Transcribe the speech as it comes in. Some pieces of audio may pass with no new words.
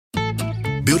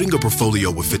Building a portfolio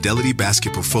with Fidelity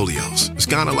Basket Portfolios is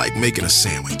kind of like making a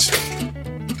sandwich.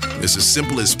 It's as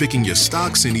simple as picking your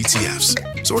stocks and ETFs,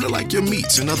 sort of like your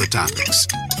meats and other toppings,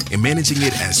 and managing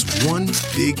it as one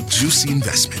big, juicy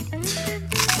investment.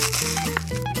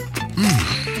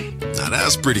 Now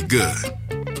that's pretty good.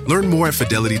 Learn more at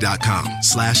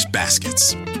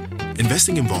fidelity.com/baskets.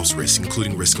 Investing involves risk,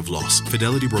 including risk of loss.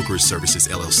 Fidelity Brokerage Services,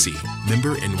 LLC.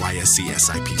 Member NYSE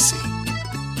SIPC.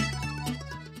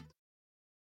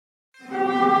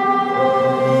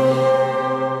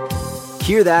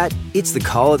 Hear that? It's the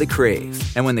call of the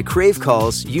Crave. And when the Crave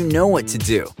calls, you know what to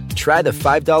do. Try the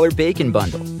 $5 Bacon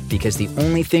Bundle, because the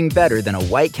only thing better than a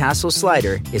White Castle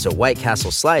slider is a White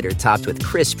Castle slider topped with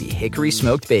crispy hickory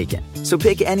smoked bacon. So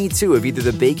pick any two of either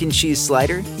the Bacon Cheese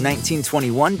Slider,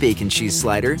 1921 Bacon Cheese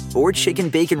Slider, or Chicken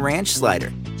Bacon Ranch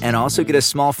Slider. And also get a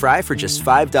small fry for just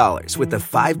 $5 with the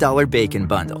 $5 Bacon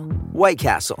Bundle. White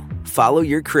Castle. Follow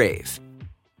your Crave.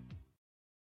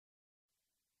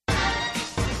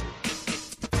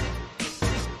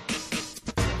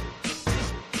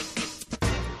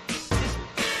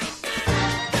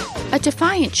 A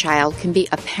defiant child can be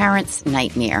a parent's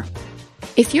nightmare.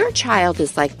 If your child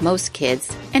is like most kids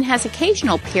and has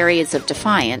occasional periods of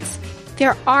defiance,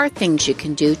 there are things you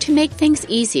can do to make things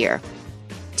easier.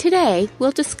 Today,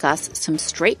 we'll discuss some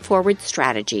straightforward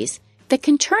strategies that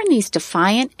can turn these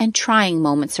defiant and trying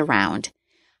moments around.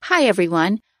 Hi,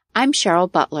 everyone. I'm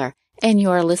Cheryl Butler, and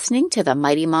you're listening to the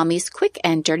Mighty Mommy's Quick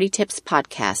and Dirty Tips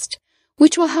podcast,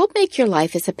 which will help make your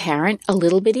life as a parent a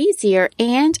little bit easier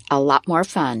and a lot more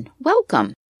fun.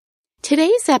 Welcome.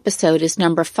 Today's episode is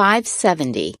number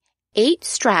 570, 8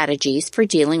 Strategies for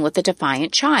Dealing with a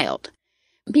Defiant Child.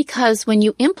 Because when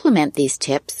you implement these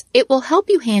tips, it will help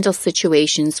you handle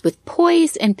situations with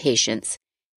poise and patience,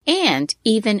 and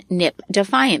even nip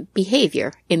defiant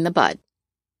behavior in the bud.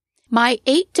 My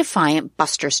 8 defiant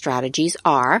buster strategies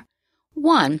are: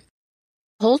 1.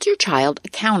 Hold your child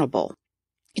accountable.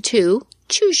 2.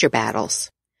 Choose your battles.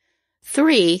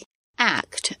 3.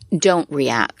 Act, don't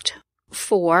react.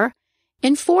 4.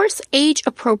 Enforce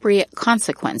age-appropriate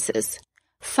consequences.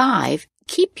 5.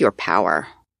 Keep your power.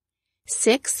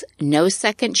 6. No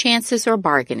second chances or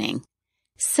bargaining.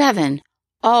 7.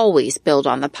 Always build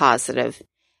on the positive.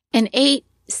 And 8.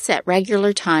 Set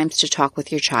regular times to talk with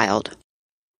your child.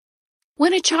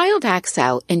 When a child acts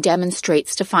out and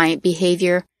demonstrates defiant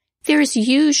behavior, there is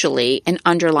usually an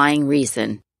underlying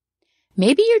reason.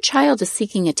 Maybe your child is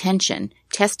seeking attention,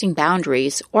 testing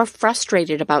boundaries, or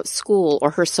frustrated about school or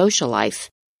her social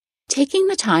life. Taking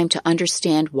the time to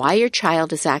understand why your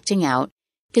child is acting out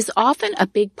is often a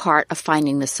big part of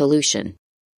finding the solution.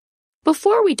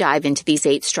 Before we dive into these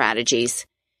 8 strategies,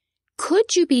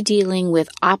 could you be dealing with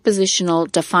oppositional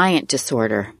defiant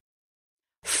disorder?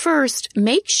 First,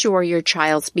 make sure your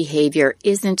child's behavior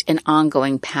isn't an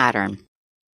ongoing pattern.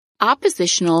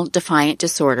 Oppositional defiant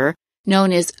disorder,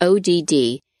 known as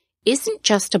ODD, isn't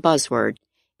just a buzzword.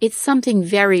 It's something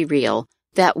very real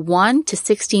that 1 to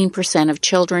 16% of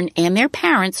children and their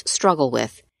parents struggle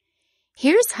with.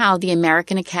 Here's how the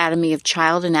American Academy of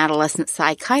Child and Adolescent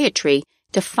Psychiatry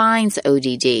defines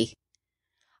ODD.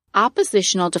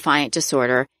 Oppositional defiant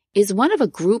disorder is one of a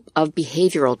group of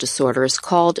behavioral disorders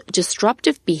called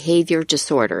disruptive behavior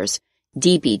disorders,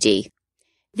 DBD.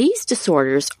 These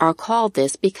disorders are called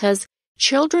this because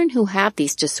children who have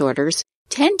these disorders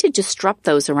tend to disrupt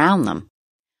those around them.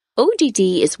 ODD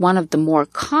is one of the more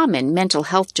common mental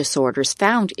health disorders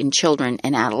found in children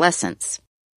and adolescents.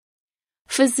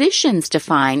 Physicians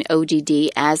define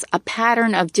ODD as a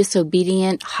pattern of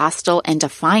disobedient, hostile, and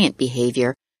defiant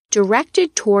behavior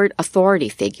directed toward authority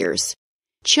figures.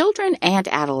 Children and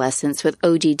adolescents with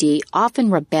ODD often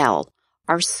rebel,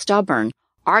 are stubborn,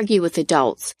 argue with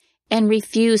adults, and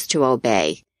refuse to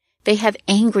obey. They have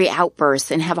angry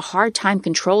outbursts and have a hard time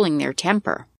controlling their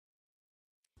temper.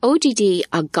 ODD,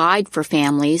 a guide for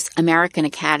families, American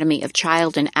Academy of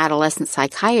Child and Adolescent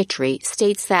Psychiatry,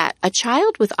 states that a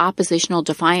child with oppositional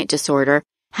defiant disorder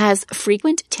has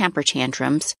frequent temper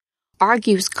tantrums,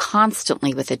 argues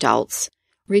constantly with adults,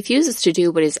 refuses to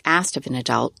do what is asked of an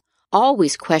adult,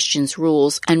 always questions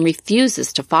rules and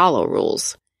refuses to follow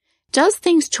rules, does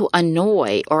things to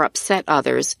annoy or upset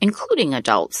others, including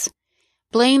adults,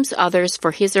 blames others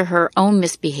for his or her own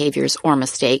misbehaviors or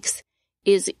mistakes,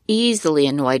 is easily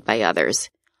annoyed by others,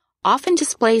 often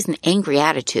displays an angry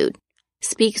attitude,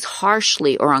 speaks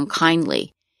harshly or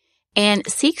unkindly, and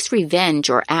seeks revenge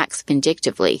or acts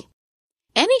vindictively.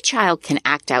 Any child can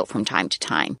act out from time to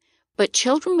time, but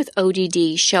children with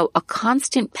ODD show a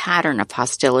constant pattern of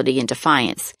hostility and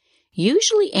defiance,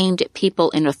 usually aimed at people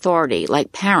in authority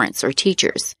like parents or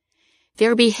teachers.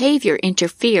 their behavior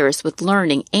interferes with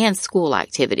learning and school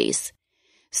activities.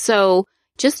 So,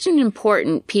 just an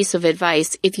important piece of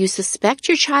advice, if you suspect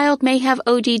your child may have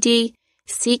ODD,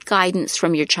 seek guidance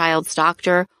from your child's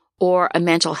doctor or a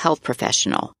mental health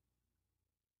professional.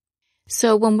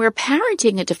 So when we're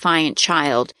parenting a defiant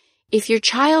child, if your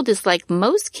child is like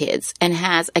most kids and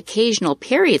has occasional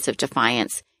periods of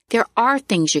defiance, there are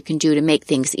things you can do to make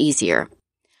things easier.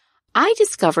 I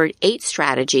discovered 8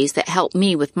 strategies that help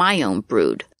me with my own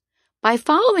brood. By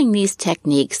following these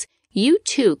techniques, you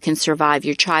too can survive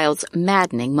your child's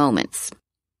maddening moments.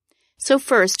 So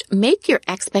first, make your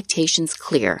expectations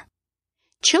clear.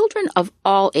 Children of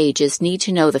all ages need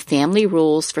to know the family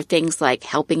rules for things like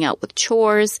helping out with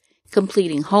chores,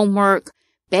 completing homework,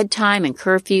 bedtime and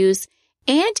curfews,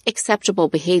 and acceptable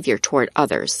behavior toward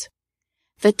others.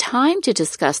 The time to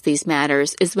discuss these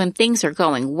matters is when things are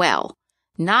going well,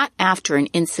 not after an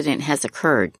incident has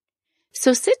occurred.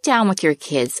 So sit down with your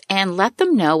kids and let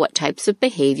them know what types of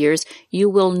behaviors you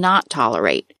will not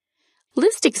tolerate.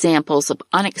 List examples of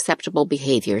unacceptable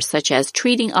behaviors such as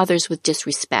treating others with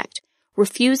disrespect,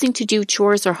 refusing to do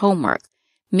chores or homework,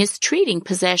 mistreating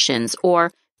possessions,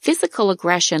 or physical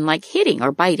aggression like hitting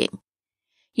or biting.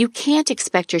 You can't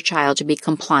expect your child to be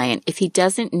compliant if he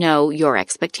doesn't know your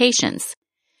expectations.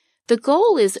 The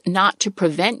goal is not to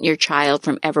prevent your child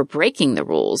from ever breaking the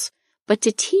rules, but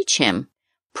to teach him,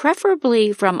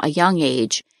 preferably from a young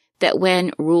age, that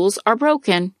when rules are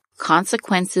broken,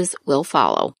 consequences will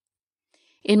follow.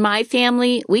 In my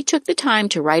family, we took the time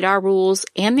to write our rules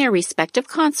and their respective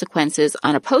consequences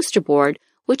on a poster board,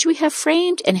 which we have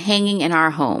framed and hanging in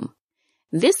our home.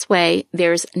 This way,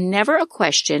 there's never a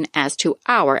question as to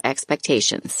our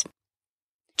expectations.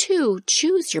 2.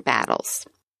 Choose your battles.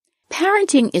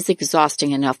 Parenting is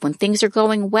exhausting enough when things are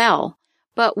going well,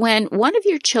 but when one of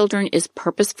your children is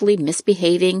purposefully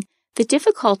misbehaving, the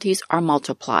difficulties are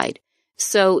multiplied.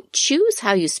 So choose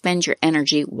how you spend your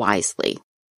energy wisely.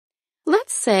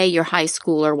 Let's say your high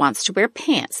schooler wants to wear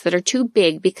pants that are too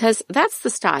big because that's the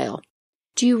style.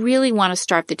 Do you really want to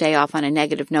start the day off on a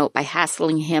negative note by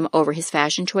hassling him over his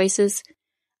fashion choices?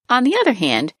 On the other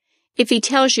hand, if he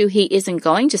tells you he isn't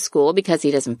going to school because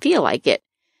he doesn't feel like it,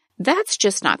 that's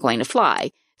just not going to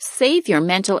fly. Save your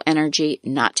mental energy,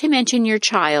 not to mention your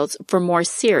child's, for more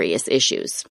serious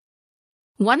issues.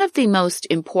 One of the most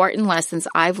important lessons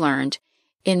I've learned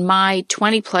in my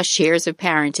 20-plus years of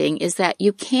parenting is that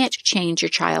you can't change your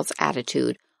child's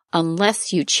attitude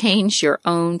unless you change your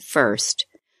own first.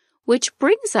 Which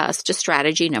brings us to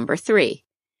strategy number 3.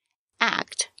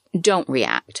 Act, don't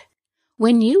react.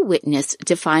 When you witness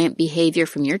defiant behavior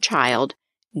from your child,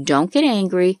 don't get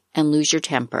angry and lose your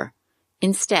temper.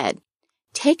 Instead,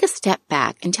 take a step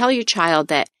back and tell your child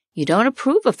that you don't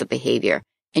approve of the behavior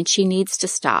and she needs to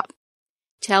stop.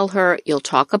 Tell her you'll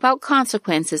talk about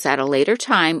consequences at a later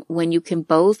time when you can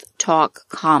both talk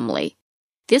calmly.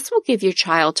 This will give your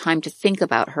child time to think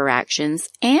about her actions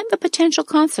and the potential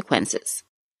consequences.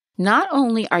 Not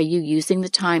only are you using the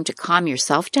time to calm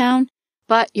yourself down,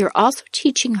 but you're also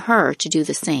teaching her to do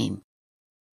the same.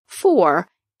 4.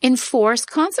 Enforce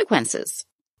consequences.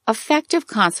 Effective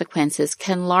consequences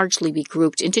can largely be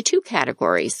grouped into 2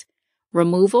 categories: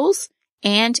 removals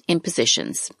and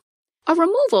impositions. A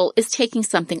removal is taking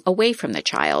something away from the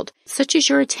child, such as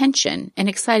your attention, an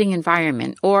exciting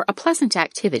environment, or a pleasant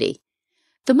activity.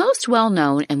 The most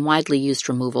well-known and widely used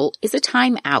removal is a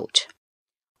time out.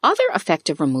 Other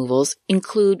effective removals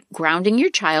include grounding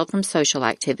your child from social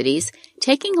activities,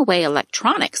 taking away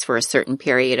electronics for a certain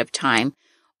period of time,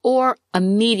 or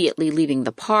immediately leaving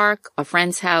the park, a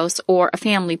friend's house, or a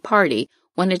family party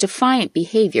when a defiant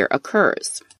behavior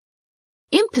occurs.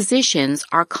 Impositions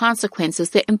are consequences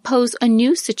that impose a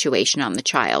new situation on the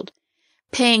child,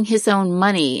 paying his own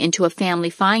money into a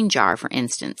family fine jar, for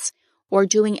instance, or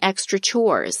doing extra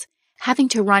chores, having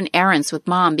to run errands with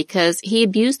mom because he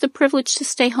abused the privilege to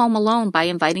stay home alone by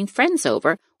inviting friends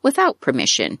over without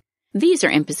permission. These are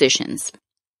impositions.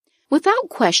 Without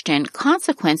question,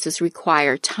 consequences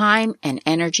require time and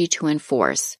energy to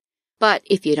enforce. But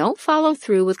if you don't follow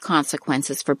through with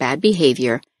consequences for bad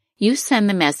behavior, you send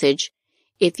the message,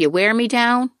 if you wear me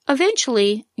down,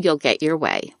 eventually you'll get your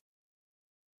way.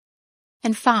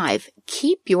 And 5,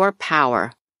 keep your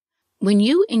power. When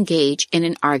you engage in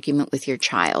an argument with your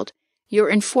child, you're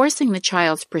enforcing the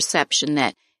child's perception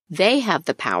that they have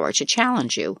the power to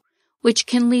challenge you, which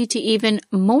can lead to even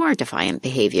more defiant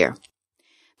behavior.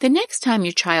 The next time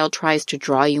your child tries to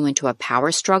draw you into a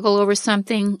power struggle over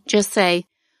something, just say,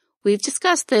 we've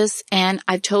discussed this and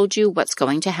I've told you what's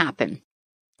going to happen.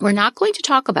 We're not going to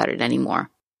talk about it anymore,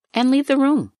 and leave the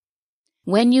room.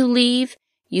 When you leave,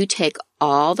 you take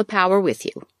all the power with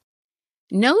you.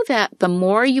 Know that the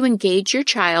more you engage your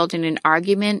child in an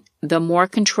argument, the more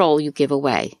control you give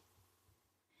away.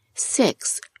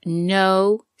 6.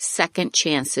 No second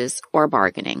chances or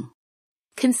bargaining.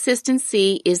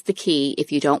 Consistency is the key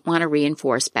if you don't want to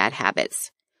reinforce bad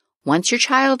habits. Once your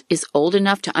child is old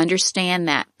enough to understand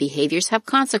that behaviors have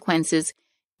consequences,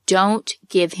 don't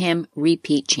give him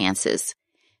repeat chances.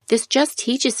 This just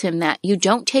teaches him that you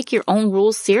don't take your own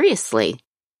rules seriously.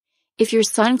 If your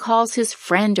son calls his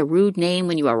friend a rude name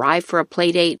when you arrive for a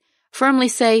play date, firmly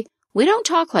say, "We don't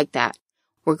talk like that.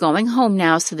 We're going home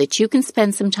now so that you can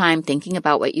spend some time thinking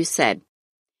about what you said."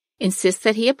 Insist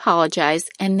that he apologize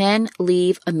and then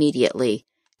leave immediately.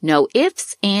 No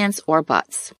ifs, ands, or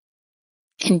buts.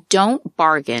 And don't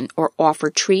bargain or offer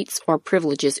treats or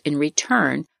privileges in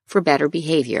return for better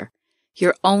behavior.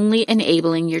 You're only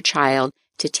enabling your child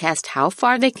to test how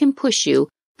far they can push you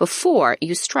before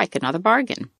you strike another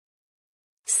bargain.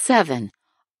 7.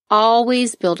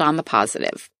 Always build on the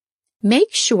positive.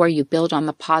 Make sure you build on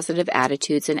the positive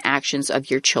attitudes and actions of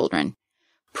your children.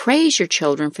 Praise your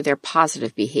children for their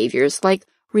positive behaviors, like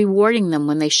rewarding them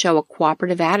when they show a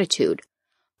cooperative attitude.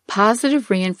 Positive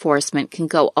reinforcement can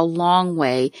go a long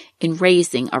way in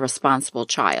raising a responsible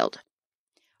child.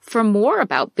 For more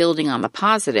about building on the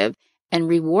positive and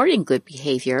rewarding good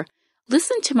behavior,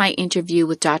 listen to my interview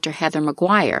with Dr. Heather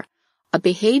McGuire, a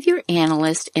behavior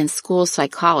analyst and school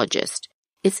psychologist.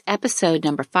 It's episode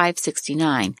number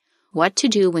 569, What to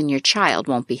Do When Your Child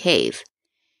Won't Behave.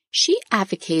 She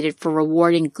advocated for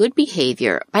rewarding good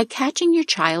behavior by catching your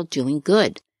child doing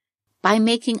good. By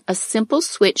making a simple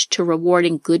switch to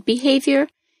rewarding good behavior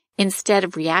instead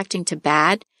of reacting to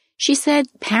bad, she said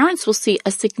parents will see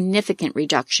a significant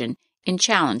reduction in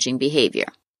challenging behavior.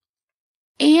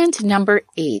 And number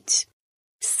 8,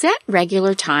 set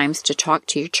regular times to talk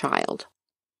to your child.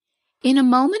 In a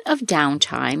moment of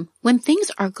downtime, when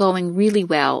things are going really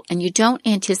well and you don't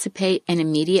anticipate an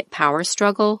immediate power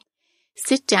struggle,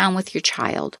 sit down with your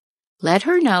child. Let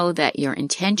her know that your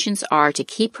intentions are to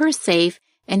keep her safe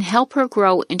and help her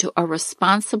grow into a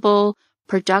responsible,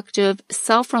 productive,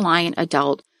 self-reliant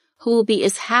adult who will be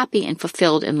as happy and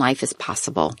fulfilled in life as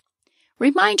possible.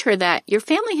 Remind her that your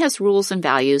family has rules and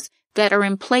values that are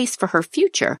in place for her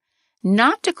future,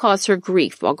 not to cause her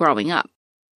grief while growing up.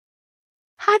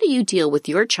 How do you deal with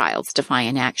your child's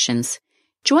defiant actions?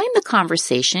 Join the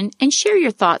conversation and share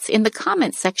your thoughts in the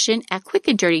comments section at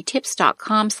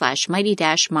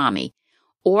quickanddirtytips.com/mighty-mommy,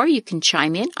 or you can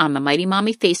chime in on the Mighty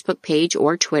Mommy Facebook page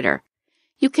or Twitter.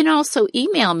 You can also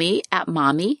email me at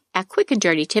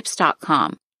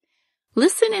mommy@quickanddirtytips.com.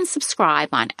 Listen and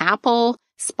subscribe on Apple,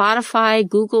 Spotify,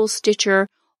 Google, Stitcher,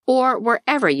 or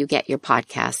wherever you get your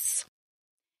podcasts.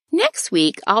 Next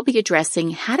week, I'll be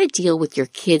addressing how to deal with your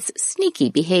kids' sneaky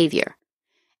behavior.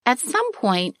 At some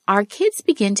point, our kids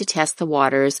begin to test the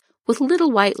waters with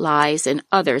little white lies and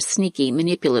other sneaky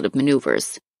manipulative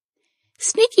maneuvers.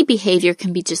 Sneaky behavior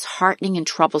can be disheartening and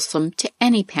troublesome to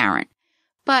any parent,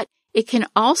 but it can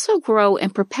also grow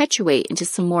and perpetuate into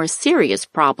some more serious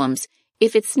problems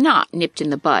if it's not nipped in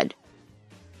the bud.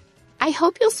 I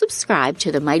hope you'll subscribe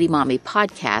to the Mighty Mommy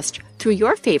podcast through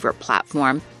your favorite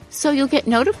platform so you'll get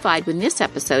notified when this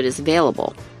episode is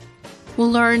available.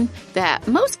 We'll learn that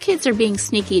most kids are being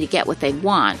sneaky to get what they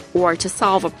want or to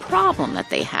solve a problem that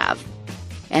they have.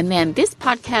 And then this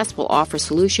podcast will offer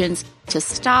solutions to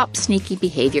stop sneaky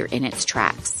behavior in its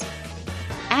tracks.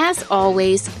 As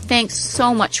always, thanks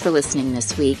so much for listening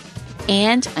this week.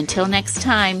 And until next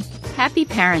time, happy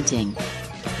parenting.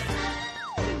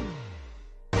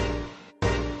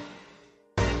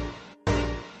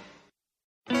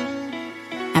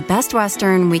 At Best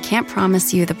Western, we can't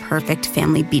promise you the perfect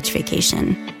family beach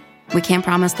vacation. We can't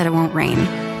promise that it won't rain,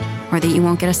 or that you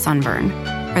won't get a sunburn,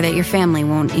 or that your family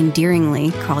won't endearingly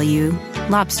call you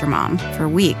Lobster Mom for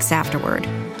weeks afterward.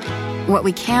 What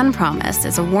we can promise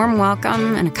is a warm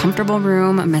welcome and a comfortable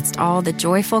room amidst all the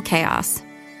joyful chaos.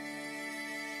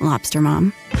 Lobster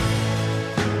Mom.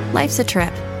 Life's a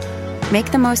trip.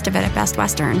 Make the most of it at Best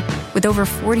Western, with over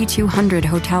 4,200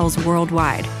 hotels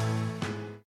worldwide.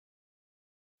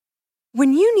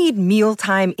 When you need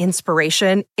mealtime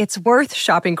inspiration, it's worth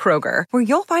shopping Kroger, where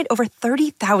you'll find over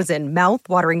 30,000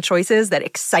 mouth-watering choices that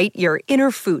excite your inner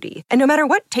foodie. And no matter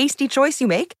what tasty choice you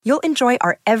make, you'll enjoy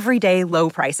our everyday low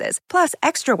prices, plus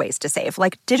extra ways to save,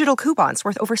 like digital coupons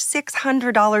worth over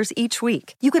 $600 each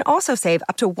week. You can also save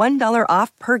up to $1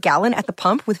 off per gallon at the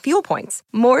pump with fuel points.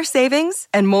 More savings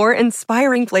and more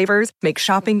inspiring flavors make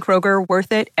shopping Kroger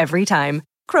worth it every time.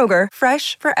 Kroger,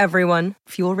 fresh for everyone.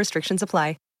 Fuel restrictions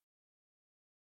apply.